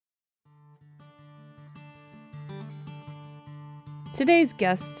Today's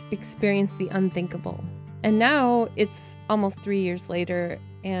guest experienced the unthinkable, and now it's almost 3 years later,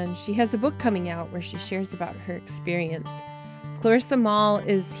 and she has a book coming out where she shares about her experience. Clarissa Moll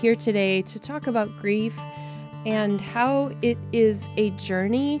is here today to talk about grief and how it is a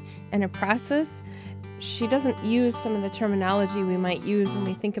journey and a process. She doesn't use some of the terminology we might use when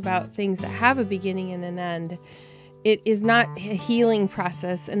we think about things that have a beginning and an end. It is not a healing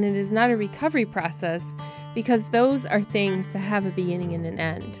process, and it is not a recovery process, because those are things that have a beginning and an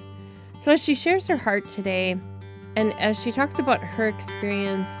end. So as she shares her heart today, and as she talks about her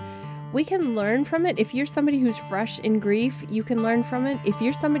experience, we can learn from it. If you're somebody who's fresh in grief, you can learn from it. If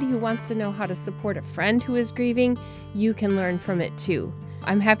you're somebody who wants to know how to support a friend who is grieving, you can learn from it too.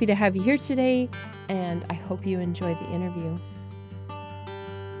 I'm happy to have you here today, and I hope you enjoy the interview.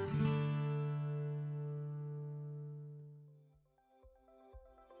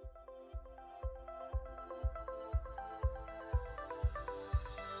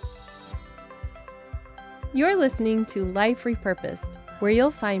 You're listening to Life Repurposed, where you'll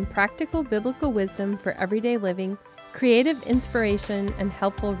find practical biblical wisdom for everyday living, creative inspiration, and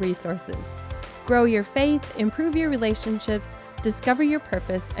helpful resources. Grow your faith, improve your relationships, discover your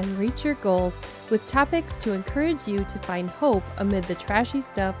purpose, and reach your goals with topics to encourage you to find hope amid the trashy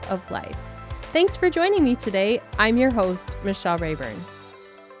stuff of life. Thanks for joining me today. I'm your host, Michelle Rayburn.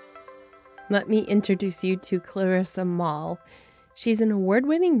 Let me introduce you to Clarissa Moll. She's an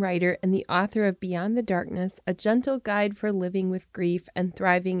award-winning writer and the author of Beyond the Darkness, a gentle guide for living with grief and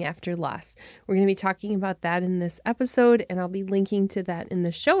thriving after loss. We're going to be talking about that in this episode, and I'll be linking to that in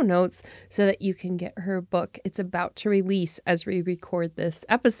the show notes so that you can get her book. It's about to release as we record this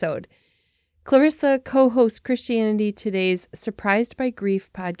episode. Clarissa co-hosts Christianity Today's Surprised by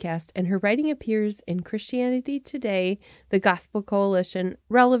Grief podcast, and her writing appears in Christianity Today, the Gospel Coalition,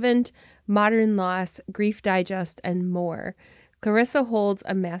 Relevant, Modern Loss, Grief Digest, and more. Clarissa holds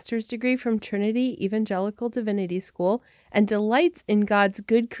a master's degree from Trinity Evangelical Divinity School and delights in God's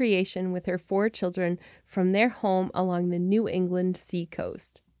good creation with her 4 children from their home along the New England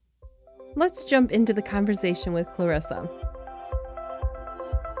seacoast. Let's jump into the conversation with Clarissa.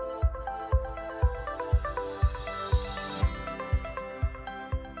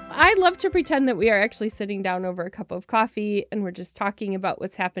 I love to pretend that we are actually sitting down over a cup of coffee and we're just talking about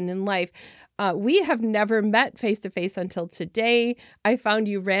what's happened in life. We have never met face to face until today. I found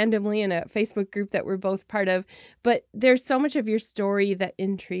you randomly in a Facebook group that we're both part of, but there's so much of your story that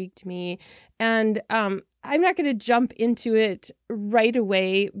intrigued me. And I'm not going to jump into it right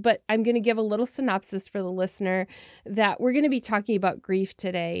away, but I'm going to give a little synopsis for the listener that we're going to be talking about grief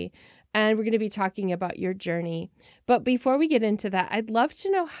today. And we're going to be talking about your journey. But before we get into that, I'd love to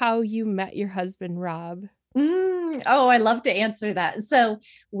know how you met your husband, Rob. I love to answer that. So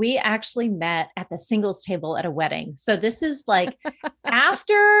we actually met at the singles table at a wedding. So this is like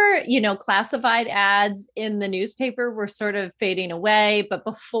after, classified ads in the newspaper were sort of fading away, but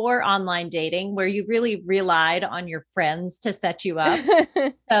before online dating, where you really relied on your friends to set you up.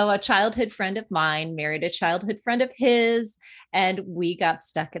 So a childhood friend of mine married a childhood friend of his, and we got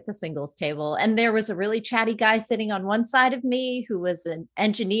stuck at the singles table. And there was a really chatty guy sitting on one side of me who was an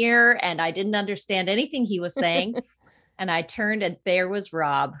engineer, and I didn't understand anything he was saying. And I turned, and there was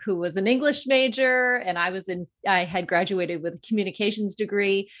Rob, who was an English major, and I had graduated with a communications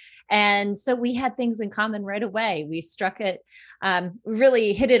degree. And so we had things in common right away. We struck it,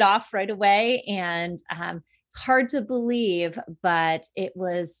 really hit it off right away. And it's hard to believe, but it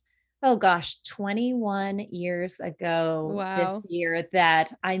was 21 years ago this year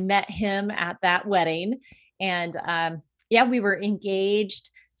that I met him at that wedding. And we were engaged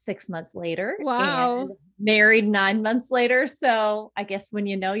 6 months later. Wow. And married 9 months later. So I guess when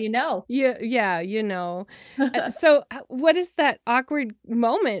you know, you know. Yeah, So what is that awkward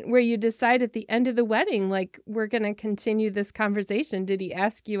moment where you decide at the end of the wedding, like, we're going to continue this conversation? Did he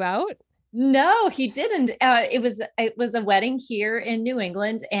ask you out? No, he didn't. It was a wedding here in New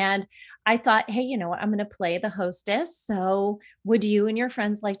England, and I thought, hey, you know what? I'm going to play the hostess. So would you and your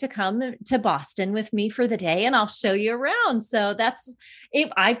friends like to come to Boston with me for the day, and I'll show you around? So that's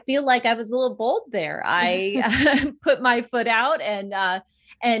it. I feel like I was a little bold there. I put my foot out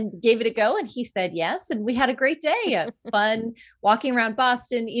and gave it a go. And he said yes. And we had a great day, fun walking around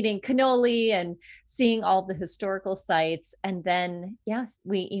Boston, eating cannoli and seeing all the historical sites. And then,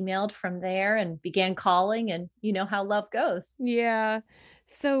 we emailed from there and began calling, and you know how love goes. Yeah.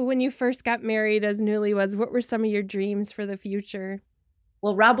 So when you first got married as newlyweds, what were some of your dreams for the future?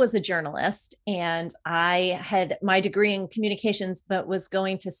 Well, Rob was a journalist, and I had my degree in communications, but was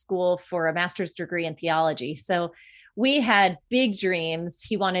going to school for a master's degree in theology. So we had big dreams.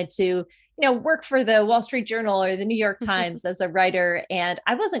 He wanted to work for the Wall Street Journal or the New York Times as a writer. And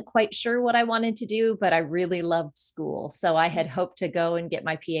I wasn't quite sure what I wanted to do, but I really loved school. So I had hoped to go and get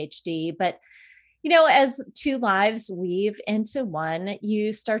my PhD. But, as two lives weave into one,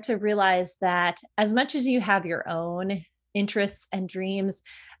 you start to realize that as much as you have your own interests and dreams,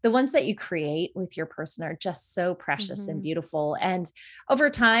 the ones that you create with your person are just so precious and beautiful. And over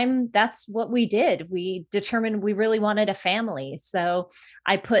time, that's what we did. We determined we really wanted a family. So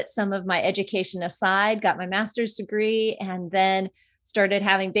I put some of my education aside, got my master's degree, and then started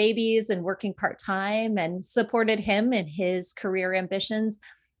having babies and working part-time and supported him in his career ambitions.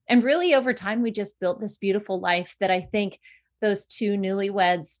 And really over time, we just built this beautiful life that I think those two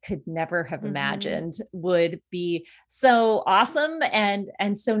newlyweds could never have imagined would be so awesome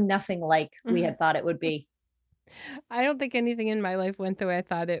and so nothing like we had thought it would be. I don't think anything in my life went the way I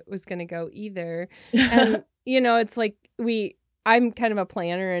thought it was going to go either. And, it's like I'm kind of a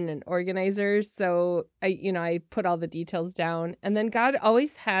planner and an organizer. So I put all the details down, and then God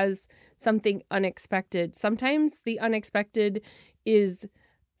always has something unexpected. Sometimes the unexpected is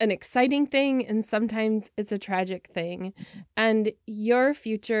an exciting thing, and sometimes it's a tragic thing. And your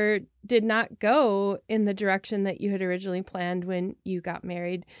future did not go in the direction that you had originally planned when you got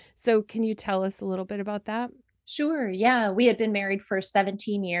married. So can you tell us a little bit about that? Sure. Yeah. We had been married for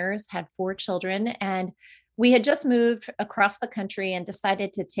 17 years, had 4 children, and we had just moved across the country and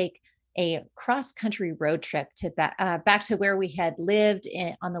decided to take a cross-country road trip to back to where we had lived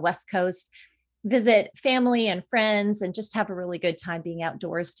on the West Coast, visit family and friends, and just have a really good time being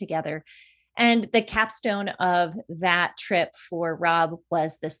outdoors together. And the capstone of that trip for Rob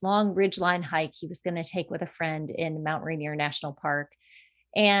was this long ridgeline hike he was going to take with a friend in Mount Rainier National Park.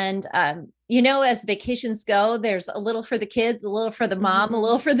 And, as vacations go, there's a little for the kids, a little for the mom, a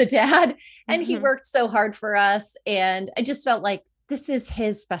little for the dad. And he worked so hard for us. And I just felt like this is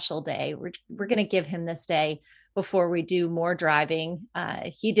his special day. We're going to give him this day before we do more driving.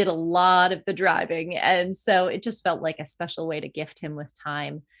 He did a lot of the driving. And so it just felt like a special way to gift him with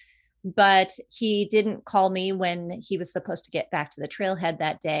time. But he didn't call me when he was supposed to get back to the trailhead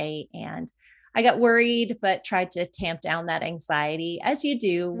that day. And I got worried, but tried to tamp down that anxiety, as you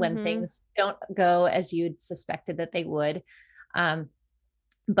do when things don't go as you'd suspected that they would.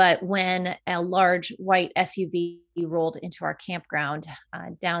 But when a large white SUV rolled into our campground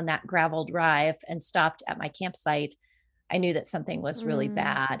down that gravel drive and stopped at my campsite, I knew that something was really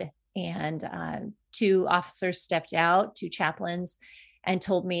bad. And 2 officers stepped out, 2 chaplains, and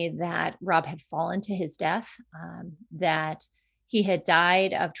told me that Rob had fallen to his death, that he had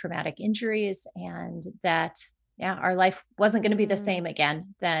died of traumatic injuries, and that, our life wasn't going to be the same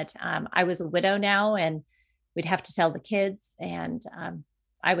again, that I was a widow now, and we'd have to tell the kids, and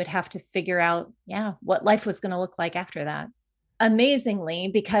I would have to figure out, what life was going to look like after that. Amazingly,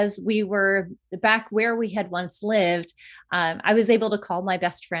 because we were back where we had once lived, I was able to call my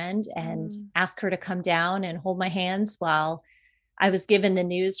best friend and ask her to come down and hold my hands while I was given the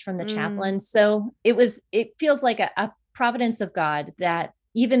news from the chaplain. So it feels like a providence of God that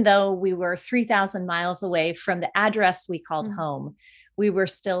even though we were 3,000 miles away from the address we called home, we were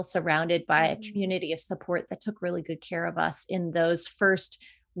still surrounded by a community of support that took really good care of us in those first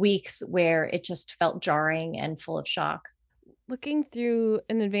weeks where it just felt jarring and full of shock. Looking through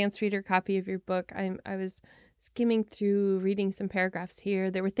an advanced reader copy of your book, I was skimming through, reading some paragraphs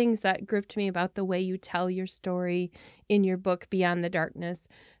here. There were things that gripped me about the way you tell your story in your book, Beyond the Darkness.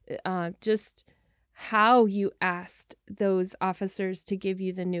 Just how you asked those officers to give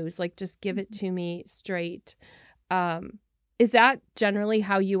you the news, like, just give it to me straight. Is that generally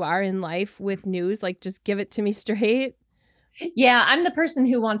how you are in life with news? Like, just give it to me straight? Yeah, I'm the person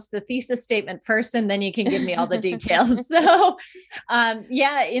who wants the thesis statement first, and then you can give me all the details. So,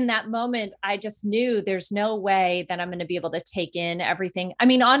 in that moment, I just knew there's no way that I'm going to be able to take in everything. I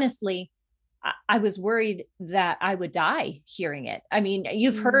mean, honestly, I was worried that I would die hearing it. I mean,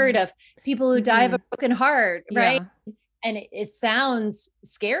 you've heard of people who die of a broken heart, right? Yeah. And it sounds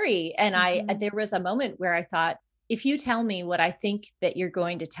scary. And there was a moment where I thought, if you tell me what I think that you're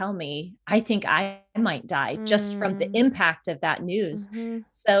going to tell me, I think I might die just from the impact of that news.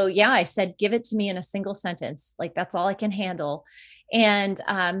 So I said, give it to me in a single sentence. Like, that's all I can handle. And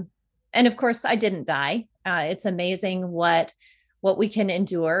of course I didn't die. It's amazing what we can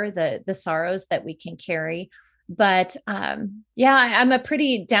endure, the sorrows that we can carry. But I'm a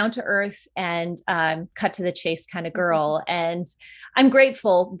pretty down to earth and cut to the chase kind of girl. And I'm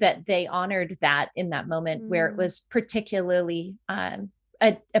grateful that they honored that in that moment where it was particularly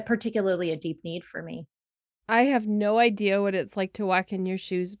a deep need for me. I have no idea what it's like to walk in your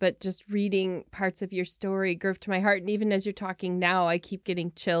shoes, but just reading parts of your story gripped my heart. And even as you're talking now, I keep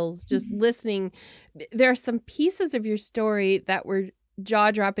getting chills just listening. There are some pieces of your story that were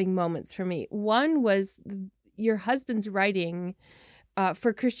jaw-dropping moments for me. One was your husband's writing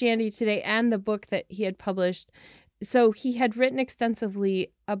for Christianity Today and the book that he had published. So he had written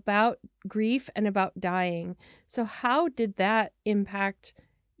extensively about grief and about dying. So how did that impact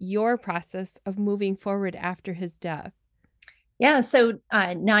your process of moving forward after his death? Yeah. So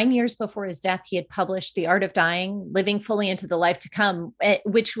 9 years before his death, he had published The Art of Dying, Living Fully into the Life to Come,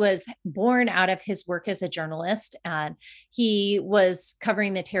 which was born out of his work as a journalist. And he was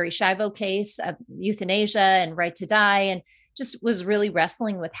covering the Terry Schiavo case of euthanasia and right to die, and just was really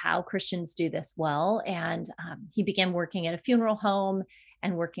wrestling with how Christians do this well. And he began working at a funeral home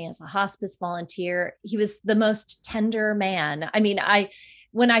and working as a hospice volunteer. He was the most tender man. I mean,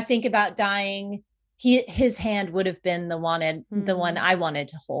 when I think about dying, his hand would have been the one I wanted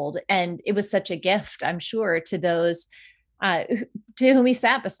to hold. And it was such a gift, I'm sure, to those to whom he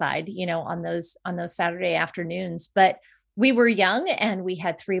sat beside, on those Saturday afternoons. But we were young and we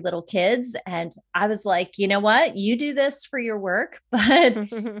had 3 little kids. And I was like, you know what, you do this for your work, but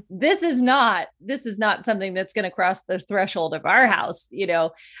this is not something that's going to cross the threshold of our house,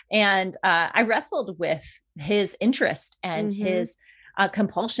 And I wrestled with his interest and his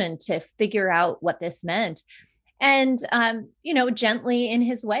compulsion to figure out what this meant. And, gently in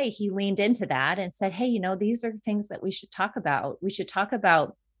his way, he leaned into that and said, hey, these are things that we should talk about. We should talk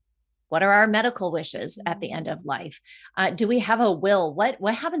about what are our medical wishes at the end of life? Do we have a will?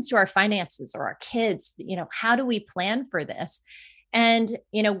 What happens to our finances or our kids? How do we plan for this? And,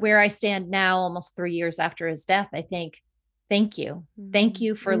 where I stand now, almost 3 years after his death, I think, thank you. Thank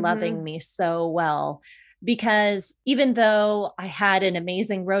you for loving me so well. Because even though I had an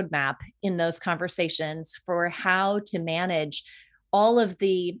amazing roadmap in those conversations for how to manage all of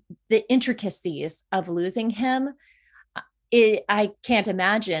the intricacies of losing him, I can't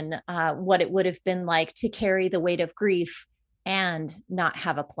imagine what it would have been like to carry the weight of grief and not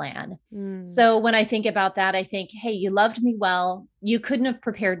have a plan. So when I think about that, I think, hey, you loved me well. You couldn't have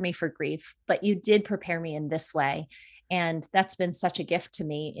prepared me for grief, but you did prepare me in this way. And that's been such a gift to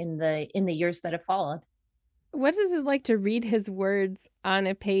me in the years that have followed. What is it like to read his words on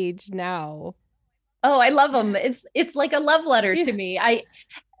a page now? Oh, I love them. It's like a love letter to me.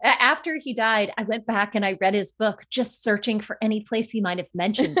 After he died, I went back and I read his book, just searching for any place he might have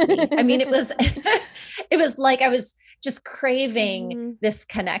mentioned me. I mean, it was like I was just craving this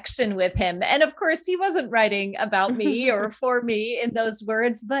connection with him. And of course, he wasn't writing about me or for me in those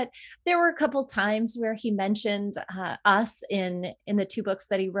words, but there were a couple times where he mentioned us in the 2 books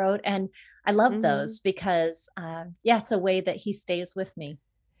that he wrote. And I love those because, it's a way that he stays with me.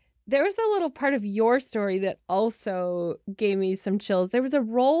 There was a little part of your story that also gave me some chills. There was a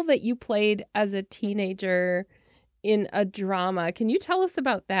role that you played as a teenager in a drama. Can you tell us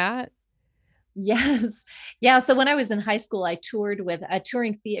about that? Yes. Yeah. So when I was in high school, I toured with a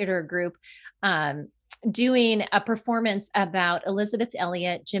touring theater group, doing a performance about Elizabeth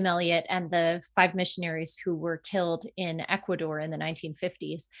Elliot, Jim Elliot, and the 5 missionaries who were killed in Ecuador in the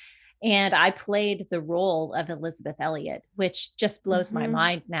 1950s. And I played the role of Elizabeth Elliot, which just blows my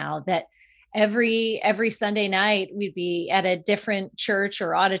mind now that every Sunday night we'd be at a different church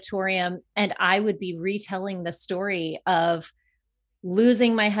or auditorium, and I would be retelling the story of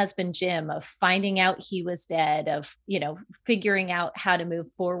losing my husband, Jim, of finding out he was dead, of, figuring out how to move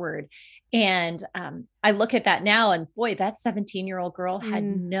forward. And I look at that now and boy, that 17-year-old girl had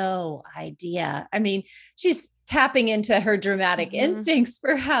no idea. I mean, she's tapping into her dramatic instincts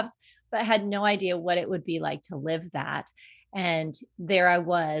perhaps, but had no idea what it would be like to live that. And there I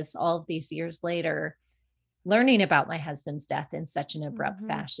was all of these years later, learning about my husband's death in such an abrupt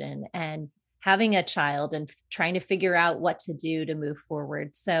fashion and having a child and trying to figure out what to do to move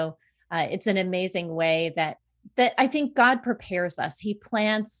forward. So it's an amazing way that I think God prepares us. He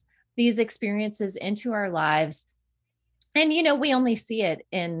plants these experiences into our lives. And, we only see it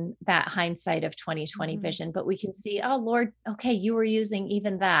in that hindsight of 2020 vision, but we can see, oh, Lord, okay, you were using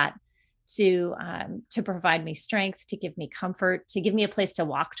even that to provide me strength, to give me comfort, to give me a place to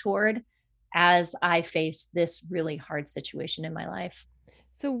walk toward as I face this really hard situation in my life.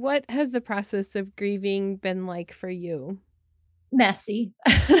 So what has the process of grieving been like for you? Messy,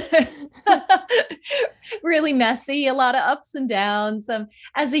 really messy, a lot of ups and downs.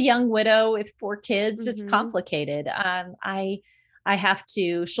 As a young widow with 4 kids, it's complicated. I have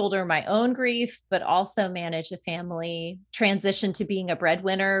to shoulder my own grief, but also manage a family, transition to being a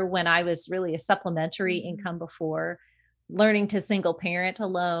breadwinner when I was really a supplementary income before, learning to single parent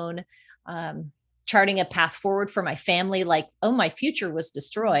alone, charting a path forward for my family, like, oh, my future was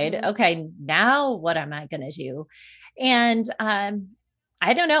destroyed. Okay, now what am I going to do? And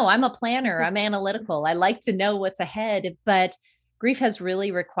I don't know. I'm a planner. I'm analytical. I like to know what's ahead, but grief has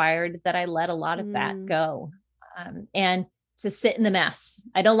really required that I let a lot of that go. And to sit in the mess.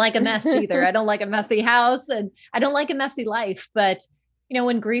 I don't like a mess either. I don't like a messy house, and I don't like a messy life. But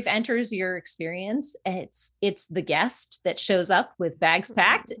when grief enters your experience, it's the guest that shows up with bags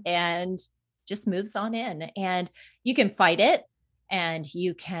packed and just moves on in. And you can fight it and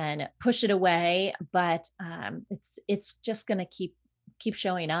you can push it away, but it's just going to keep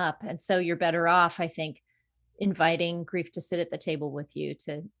showing up. And so you're better off, I think, inviting grief to sit at the table with you,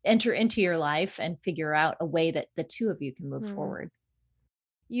 to enter into your life and figure out a way that the two of you can move forward.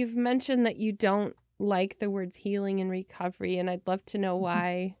 You've mentioned that you don't like the words healing and recovery, and I'd love to know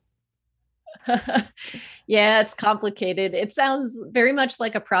why. Yeah, it's complicated. It sounds very much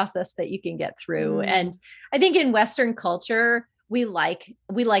like a process that you can get through. And I think in Western culture, we like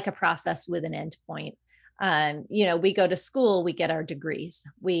a process with an end point. We go to school, we get our degrees.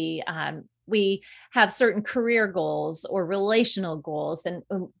 We have certain career goals or relational goals, and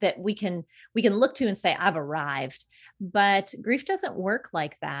that we can look to and say, I've arrived. But grief doesn't work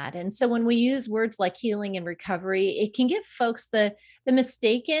like that. And so when we use words like healing and recovery, it can give folks the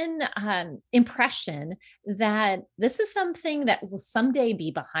mistaken impression that this is something that will someday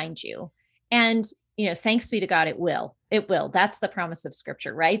be behind you. And thanks be to God, it will. It will. That's the promise of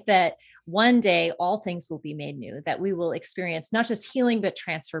Scripture, right? That one day all things will be made new, that we will experience not just healing, but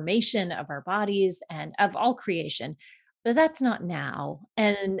transformation of our bodies and of all creation. But that's not now.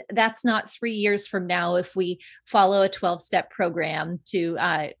 And that's not 3 years from now if we follow a 12-step program to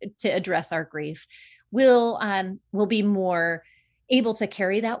address our grief. We'll be more able to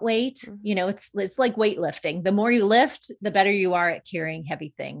carry that weight. It's like weightlifting. The more you lift, the better you are at carrying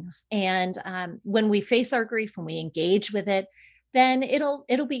heavy things. And when we face our grief, when we engage with it, then it'll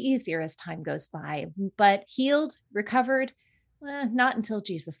be easier as time goes by. But healed, recovered, not until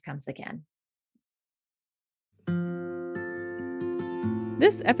Jesus comes again.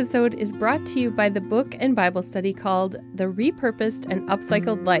 This episode is brought to you by the book and Bible study called The Repurposed and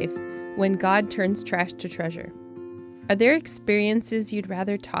Upcycled Life: When God Turns Trash to Treasure. Are there experiences you'd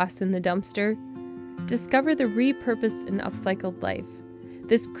rather toss in the dumpster? Discover The Repurposed and Upcycled Life.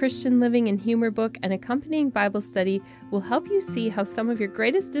 This Christian living and humor book and accompanying Bible study will help you see how some of your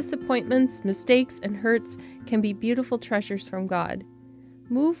greatest disappointments, mistakes, and hurts can be beautiful treasures from God.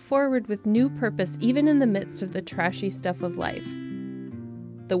 Move forward with new purpose even in the midst of the trashy stuff of life.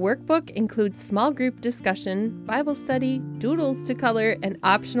 The workbook includes small group discussion, Bible study, doodles to color, and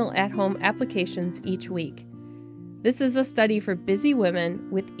optional at-home applications each week. This is a study for busy women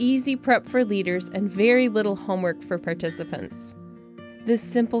with easy prep for leaders and very little homework for participants. This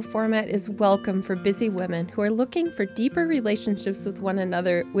simple format is welcome for busy women who are looking for deeper relationships with one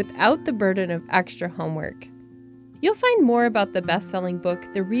another without the burden of extra homework. You'll find more about the best-selling book,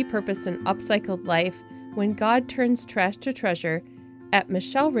 The Repurposed and Upcycled Life: When God Turns Trash to Treasure, at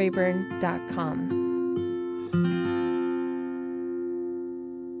michellerayburn.com.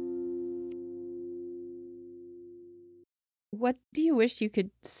 What do you wish you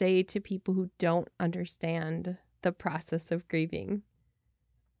could say to people who don't understand the process of grieving?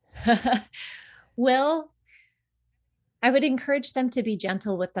 Well, I would encourage them to be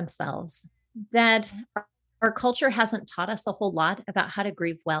gentle with themselves, that our culture hasn't taught us a whole lot about how to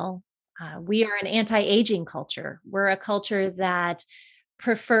grieve well. We are an anti-aging culture. We're a culture that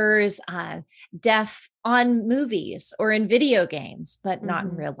prefers death on movies or in video games, but not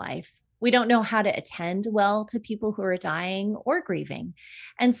in real life. We don't know how to attend well to people who are dying or grieving.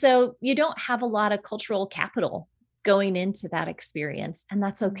 And so you don't have a lot of cultural capital going into that experience, and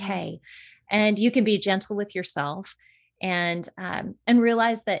that's okay. And you can be gentle with yourself and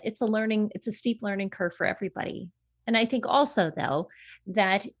realize that it's a steep learning curve for everybody. And I think also, though,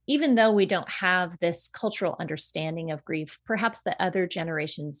 that even though we don't have this cultural understanding of grief, perhaps that other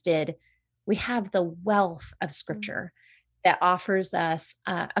generations did, we have the wealth of Scripture that offers us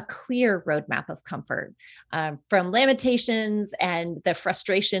a clear roadmap of comfort, from Lamentations and the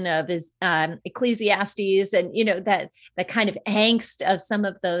frustration of his Ecclesiastes, and that kind of angst of some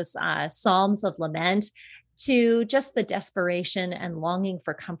of those Psalms of lament, to just the desperation and longing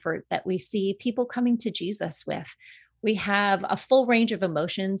for comfort that we see people coming to Jesus with. We have a full range of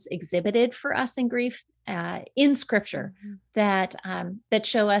emotions exhibited for us in grief in Scripture that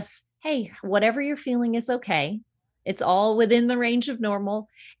show us, hey, whatever you're feeling is okay. It's all within the range of normal.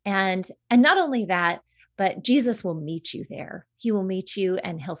 And not only that, but Jesus will meet you there. He will meet you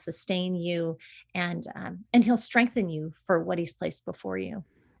and he'll sustain you and he'll strengthen you for what he's placed before you.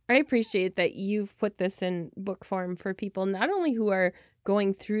 I appreciate that you've put this in book form for people, not only who are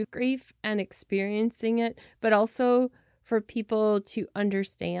going through grief and experiencing it, but also for people to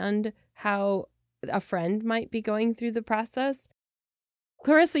understand how a friend might be going through the process.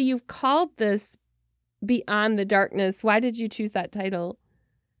 Clarissa, you've called this Beyond the Darkness. Why did you choose that title?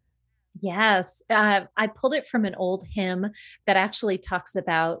 Yes, I pulled it from an old hymn that actually talks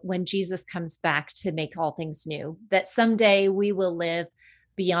about when Jesus comes back to make all things new, that someday we will live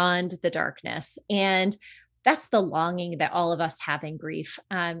beyond the darkness. And that's the longing that all of us have in grief.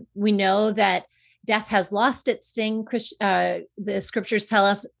 We know that death has lost its sting, the scriptures tell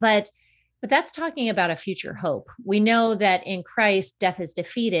us, but that's talking about a future hope. We know that in Christ, death is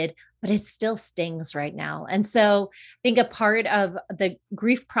defeated, but it still stings right now. And so I think a part of the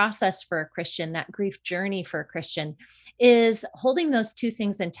grief process for a Christian, that grief journey for a Christian, is holding those two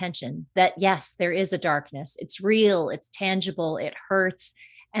things in tension, that yes, there is a darkness. It's real, it's tangible, it hurts,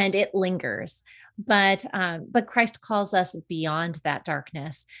 and it lingers. But Christ calls us beyond that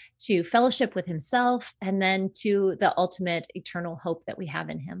darkness to fellowship with himself, and then to the ultimate eternal hope that we have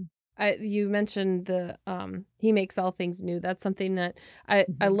in him. You mentioned he makes all things new. That's something that I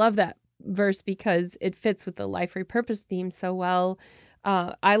love that verse because it fits with the life repurpose theme so well.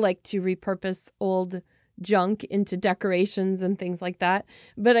 I like to repurpose old junk into decorations and things like that.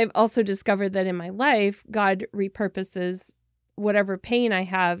 But I've also discovered that in my life, God repurposes whatever pain I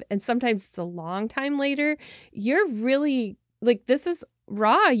have. And sometimes it's a long time later. You're really like, this is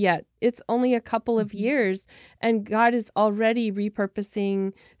raw yet. It's only a couple of years, and God is already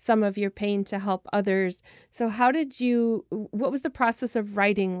repurposing some of your pain to help others. So what was the process of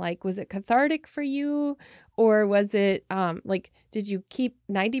writing like? Was it cathartic for you, or was it did you keep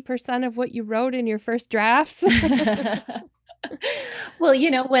 90% of what you wrote in your first drafts? Well,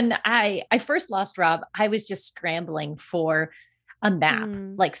 when I first lost Rob, I was just scrambling for a map,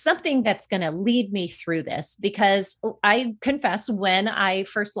 like something that's going to lead me through this, because I confess, when I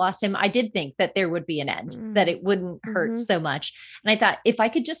first lost him, I did think that there would be an end, that it wouldn't hurt so much. And I thought, if I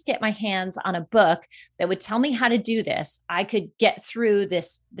could just get my hands on a book that would tell me how to do this, I could get through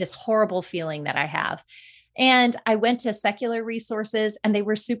this horrible feeling that I have. And I went to secular resources, and they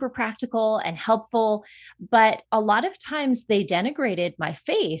were super practical and helpful. But a lot of times they denigrated my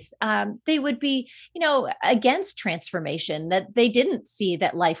faith. They would be, against transformation, that they didn't see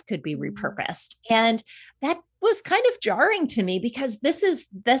that life could be repurposed. And that was kind of jarring to me, because this was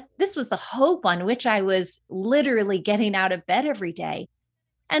the hope on which I was literally getting out of bed every day.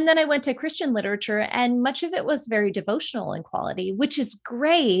 And then I went to Christian literature, and much of it was very devotional in quality, which is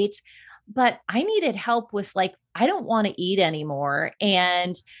great. But I needed help with, like, I don't want to eat anymore.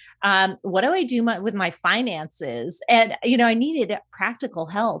 And what do I do with my finances? And, I needed practical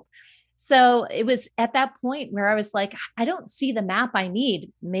help. So it was at that point where I was like, I don't see the map I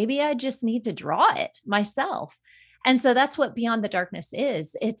need. Maybe I just need to draw it myself. And so that's what Beyond the Darkness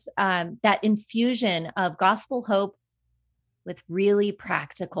is. It's that infusion of gospel hope with really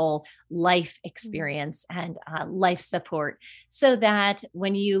practical life experience and life support, so that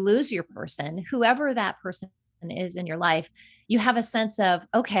when you lose your person, whoever that person is in your life, you have a sense of,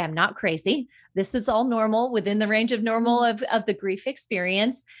 okay, I'm not crazy. This is all normal, within the range of normal of the grief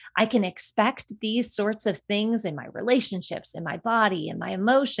experience. I can expect these sorts of things in my relationships, in my body, in my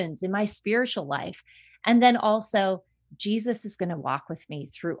emotions, in my spiritual life. And then also, Jesus is going to walk with me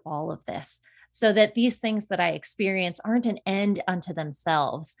through all of this, so that these things that I experience aren't an end unto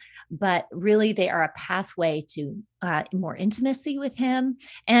themselves, but really they are a pathway to more intimacy with him,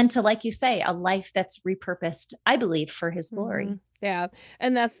 and to, like you say, a life that's repurposed, I believe, for his glory. Yeah.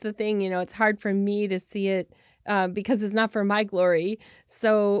 And that's the thing, it's hard for me to see it because it's not for my glory.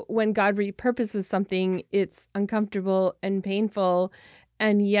 So when God repurposes something, it's uncomfortable and painful.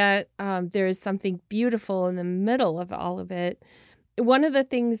 And yet there is something beautiful in the middle of all of it. One of the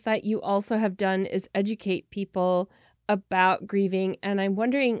things that you also have done is educate people about grieving. And I'm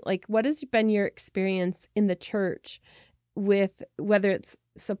wondering, what has been your experience in the church with whether it's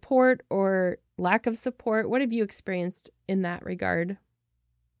support or lack of support? What have you experienced in that regard?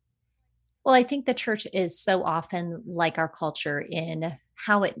 Well, I think the church is so often like our culture in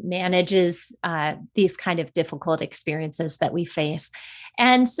how it manages these kind of difficult experiences that we face.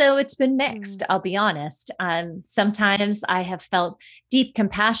 And so it's been mixed, I'll be honest. Sometimes I have felt deep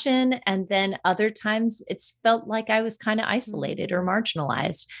compassion, and then other times it's felt like I was kind of isolated or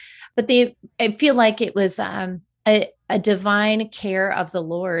marginalized. But I feel like it was a divine care of the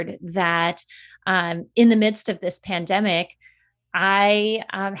Lord that in the midst of this pandemic, I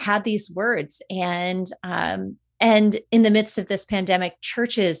had these words, and And in the midst of this pandemic,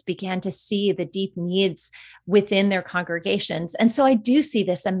 churches began to see the deep needs within their congregations. And so I do see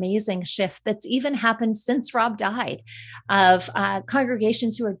this amazing shift that's even happened since Rob died, of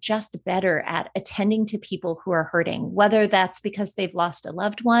congregations who are just better at attending to people who are hurting, whether that's because they've lost a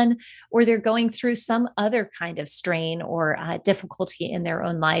loved one or they're going through some other kind of strain or difficulty in their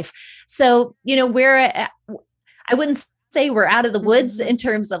own life. So, I wouldn't say we're out of the woods in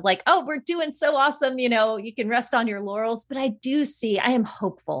terms of like, oh, we're doing so awesome. You can rest on your laurels, but I am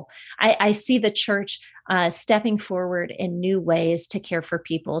hopeful. I see the church stepping forward in new ways to care for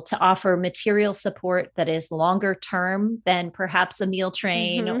people, to offer material support that is longer term than perhaps a meal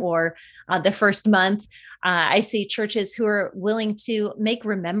train or the first month. I see churches who are willing to make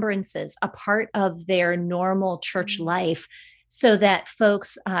remembrances a part of their normal church life, so that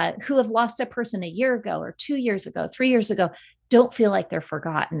folks who have lost a person a year ago or 2 years ago, 3 years ago, don't feel like they're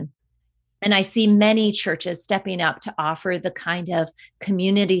forgotten. And I see many churches stepping up to offer the kind of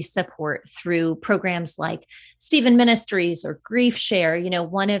community support through programs like Stephen Ministries or Grief Share,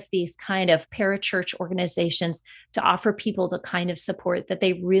 one of these kind of parachurch organizations to offer people the kind of support that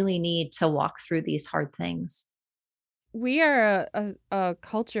they really need to walk through these hard things. We are a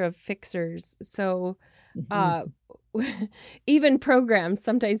culture of fixers. So even programs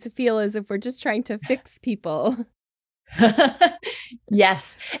sometimes feel as if we're just trying to fix people.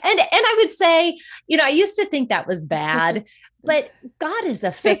 Yes. And I would say, I used to think that was bad, but God is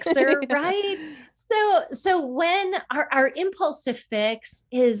a fixer, right? So when our impulse to fix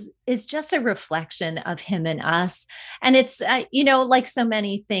is just a reflection of him and us. And it's, like so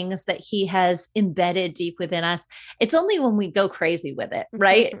many things that he has embedded deep within us, it's only when we go crazy with it,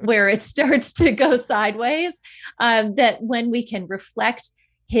 right? Where it starts to go sideways, that when we can reflect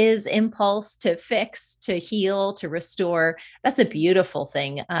his impulse to fix, to heal, to restore, that's a beautiful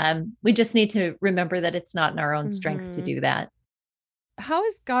thing. We just need to remember that it's not in our own strength to do that. How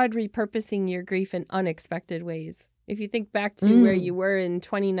is God repurposing your grief in unexpected ways? If you think back to where you were in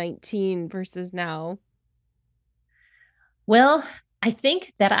 2019 versus now. Well, I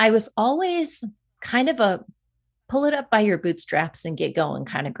think that I was always kind of a pull it up by your bootstraps and get going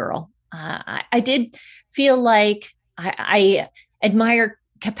kind of girl. I did feel like I admire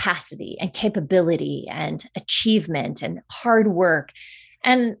capacity and capability and achievement and hard work.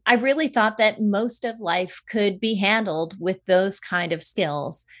 And I really thought that most of life could be handled with those kind of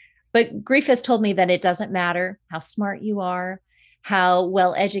skills. But grief has told me that it doesn't matter how smart you are, how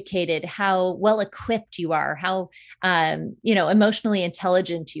well educated, how well equipped you are, how emotionally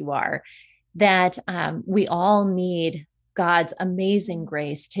intelligent you are, that we all need God's amazing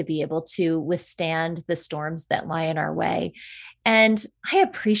grace to be able to withstand the storms that lie in our way. And I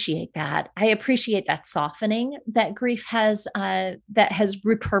appreciate that. I appreciate that softening that grief has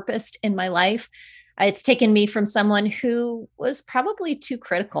repurposed in my life. It's taken me from someone who was probably too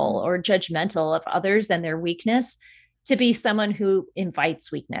critical or judgmental of others and their weakness to be someone who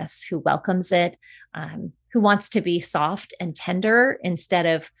invites weakness, who welcomes it, who wants to be soft and tender instead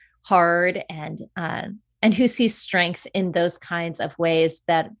of hard, and who sees strength in those kinds of ways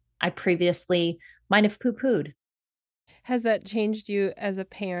that I previously might have poo-pooed. Has that changed you as a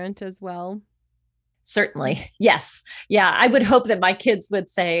parent as well? Certainly. Yes. Yeah. I would hope that my kids would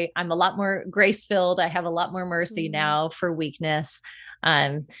say, I'm a lot more grace-filled. I have a lot more mercy now for weakness,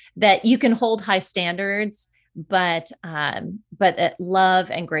 that you can hold high standards, but that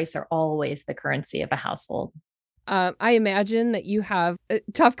love and grace are always the currency of a household. I imagine that you have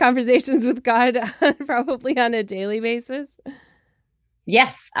tough conversations with God probably on a daily basis.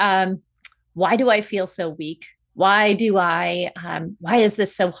 Yes. Why do I feel so weak? Why is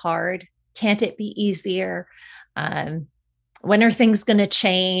this so hard? Can't it be easier? When are things going to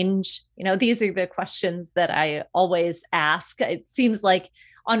change? These are the questions that I always ask. It seems like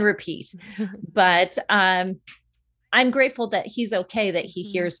on repeat, but I'm grateful that he's okay, that he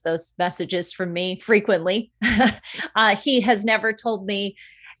hears those messages from me frequently. He has never told me,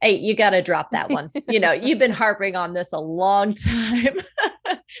 hey, you got to drop that one. You've been harping on this a long time.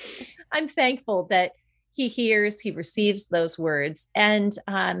 I'm thankful that he receives those words, and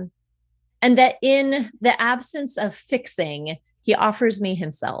that in the absence of fixing, he offers me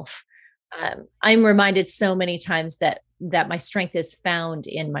himself. I'm reminded so many times that my strength is found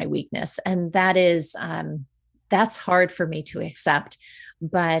in my weakness, and that's hard for me to accept.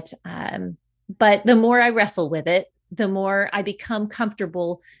 But the more I wrestle with it, the more I become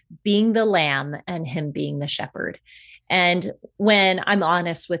comfortable being the lamb and him being the shepherd. And when I'm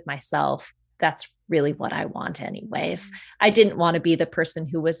honest with myself, that's really what I want anyways. I didn't want to be the person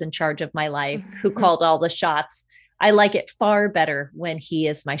who was in charge of my life, who called all the shots. I like it far better when he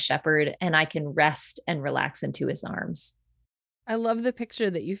is my shepherd and I can rest and relax into his arms. I love the picture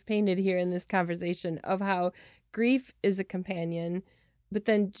that you've painted here in this conversation of how grief is a companion, but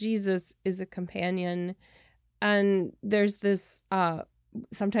then Jesus is a companion. And there's this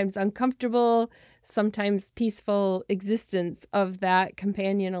sometimes uncomfortable, sometimes peaceful existence of that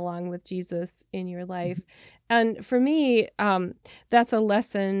companion along with Jesus in your life. And for me, that's a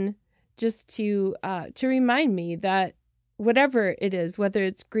lesson just to remind me that whatever it is, whether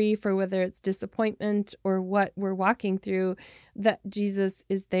it's grief or whether it's disappointment or what we're walking through, that Jesus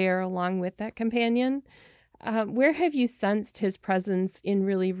is there along with that companion. Where have you sensed his presence in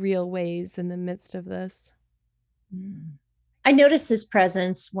really real ways in the midst of this? I notice his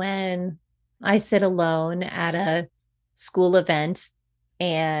presence when I sit alone at a school event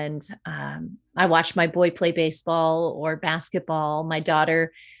and I watch my boy play baseball or basketball, my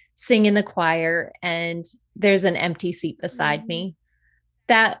daughter sing in the choir, and there's an empty seat beside me.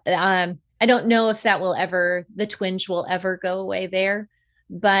 That I don't know if the twinge will ever go away there,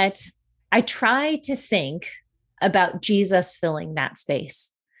 but I try to think about Jesus filling that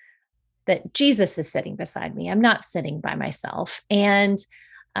space, that Jesus is sitting beside me. I'm not sitting by myself. And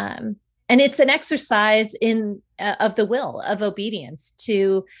it's an exercise of the will of obedience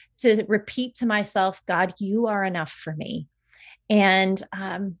to repeat to myself, God, you are enough for me. And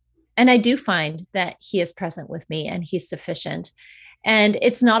I do find that he is present with me and he's sufficient. And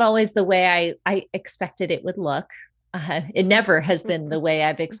it's not always the way I expected it would look. It never has been the way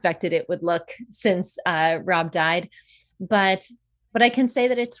I've expected it would look since Rob died. But I can say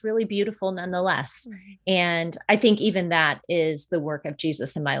that it's really beautiful nonetheless. And I think even that is the work of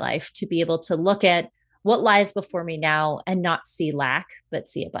Jesus in my life, to be able to look at what lies before me now and not see lack, but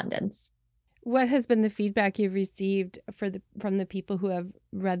see abundance. What has been the feedback you've received from the people who have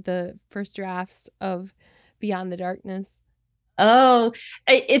read the first drafts of Beyond the Darkness? Oh,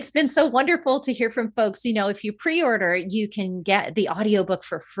 it's been so wonderful to hear from folks. If you pre-order, you can get the audiobook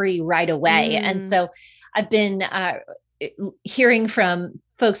for free right away. And so I've been hearing from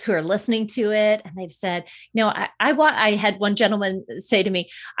folks who are listening to it, and they've said, I had one gentleman say to me,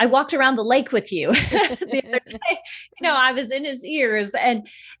 I walked around the lake with you the other day. I was in his ears, and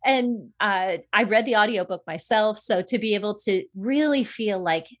I read the audiobook myself. So to be able to really feel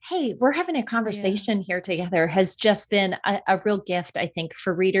like, hey, we're having a conversation here together has just been a real gift, I think,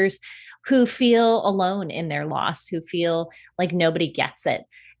 for readers who feel alone in their loss, who feel like nobody gets it.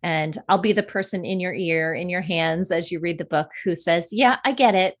 And I'll be the person in your ear, in your hands, as you read the book, who says, yeah, I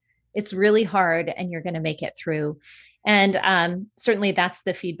get it. It's really hard and you're going to make it through. And certainly that's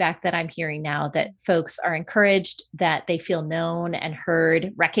the feedback that I'm hearing now, that folks are encouraged, that they feel known and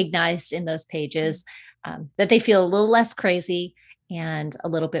heard, recognized in those pages, that they feel a little less crazy and a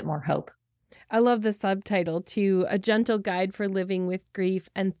little bit more hope. I love the subtitle too, A Gentle Guide for Living with Grief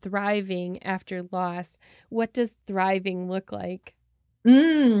and Thriving After Loss. What does thriving look like?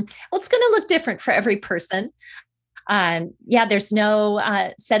 Well, it's going to look different for every person. There's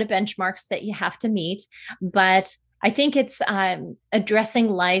no set of benchmarks that you have to meet, but I think it's addressing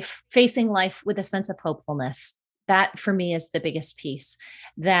life, facing life with a sense of hopefulness. That for me is the biggest piece,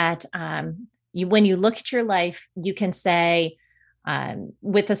 that when you look at your life, you can say,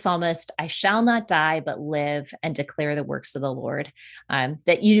 with the psalmist, I shall not die, but live and declare the works of the Lord.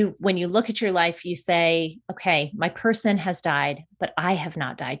 When you look at your life, you say, okay, my person has died, but I have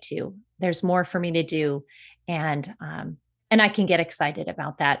not died too. There's more for me to do. And I can get excited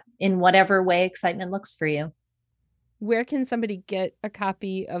about that in whatever way excitement looks for you. Where can somebody get a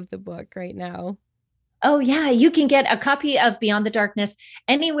copy of the book right now? Oh, yeah. You can get a copy of Beyond the Darkness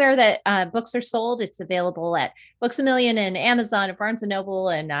anywhere that books are sold. It's available at Books A Million and Amazon and Barnes & Noble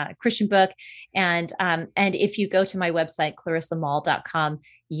and Christian Book. And if you go to my website, ClarissaMoll.com,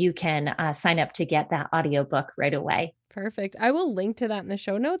 you can sign up to get that audiobook right away. Perfect. I will link to that in the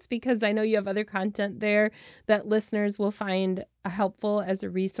show notes because I know you have other content there that listeners will find helpful as a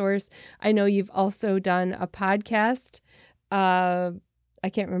resource. I know you've also done a podcast. I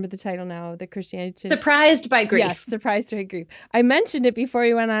can't remember the title now. The Christianity. Surprised by Grief. Yes, Surprised by Grief. I mentioned it before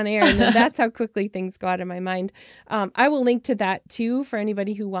you went on air, and then that's how quickly things go out of my mind. I will link to that too for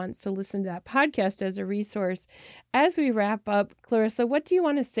anybody who wants to listen to that podcast as a resource. As we wrap up, Clarissa, what do you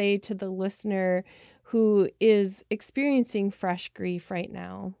want to say to the listener who is experiencing fresh grief right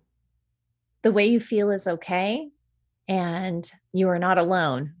now? The way you feel is okay. And you are not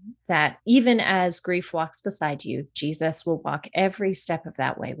alone, that even as grief walks beside you, Jesus will walk every step of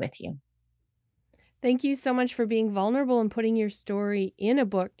that way with you. Thank you so much for being vulnerable and putting your story in a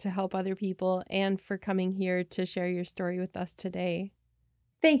book to help other people, and for coming here to share your story with us today.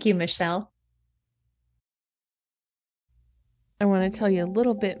 Thank you, Michelle. I want to tell you a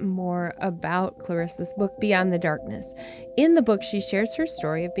little bit more about Clarissa's book, Beyond the Darkness. In the book, she shares her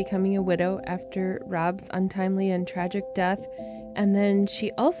story of becoming a widow after Rob's untimely and tragic death. And then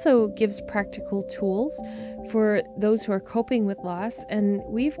she also gives practical tools for those who are coping with loss. And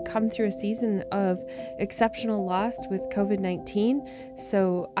we've come through a season of exceptional loss with COVID-19.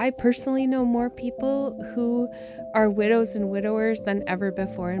 So I personally know more people who are widows and widowers than ever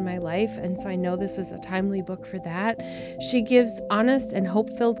before in my life. And so I know this is a timely book for that. She gives honest and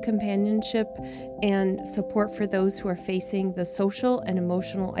hope-filled companionship and support for those who are facing the social and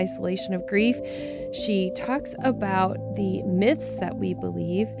emotional isolation of grief. She talks about the myths that we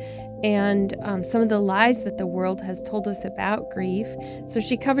believe and some of the lies that the world has told us about grief. So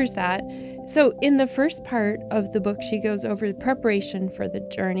she covers that. So in the first part of the book, she goes over the preparation for the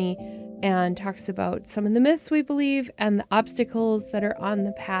journey and talks about some of the myths we believe and the obstacles that are on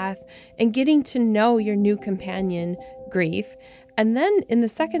the path and getting to know your new companion, grief. And then in the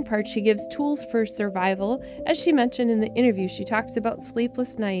second part, she gives tools for survival. As she mentioned in the interview, she talks about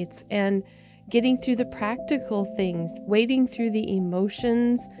sleepless nights and getting through the practical things, wading through the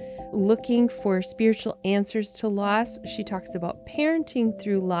emotions, looking for spiritual answers to loss. She talks about parenting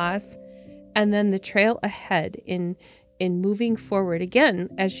through loss, and then the trail ahead in moving forward. Again,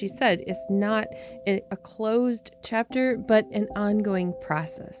 as she said, it's not a closed chapter, but an ongoing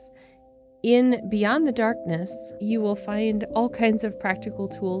process. In Beyond the Darkness, you will find all kinds of practical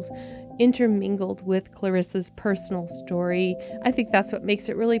tools intermingled with Clarissa's personal story. I think that's what makes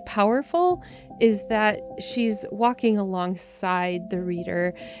it really powerful, is that she's walking alongside the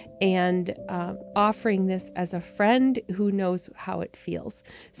reader and offering this as a friend who knows how it feels.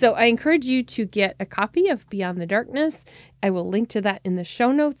 So I encourage you to get a copy of Beyond the Darkness. I will link to that in the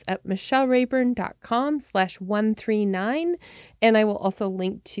show notes at michellerayburn.com/139. And I will also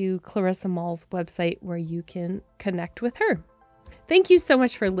link to Clarissa Moll's website where you can connect with her. Thank you so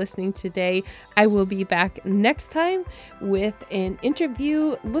much for listening today. I will be back next time with an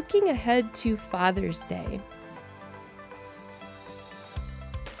interview looking ahead to Father's Day.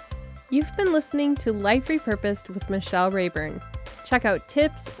 You've been listening to Life Repurposed with Michelle Rayburn. Check out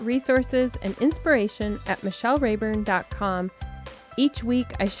tips, resources, and inspiration at michellerayburn.com. Each week,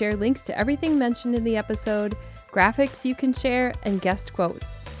 I share links to everything mentioned in the episode, graphics you can share, and guest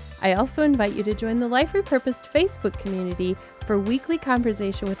quotes. I also invite you to join the Life Repurposed Facebook community for weekly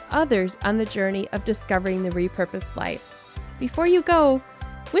conversation with others on the journey of discovering the repurposed life. Before you go,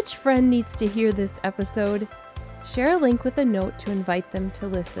 which friend needs to hear this episode? Share a link with a note to invite them to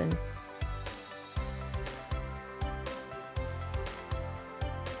listen.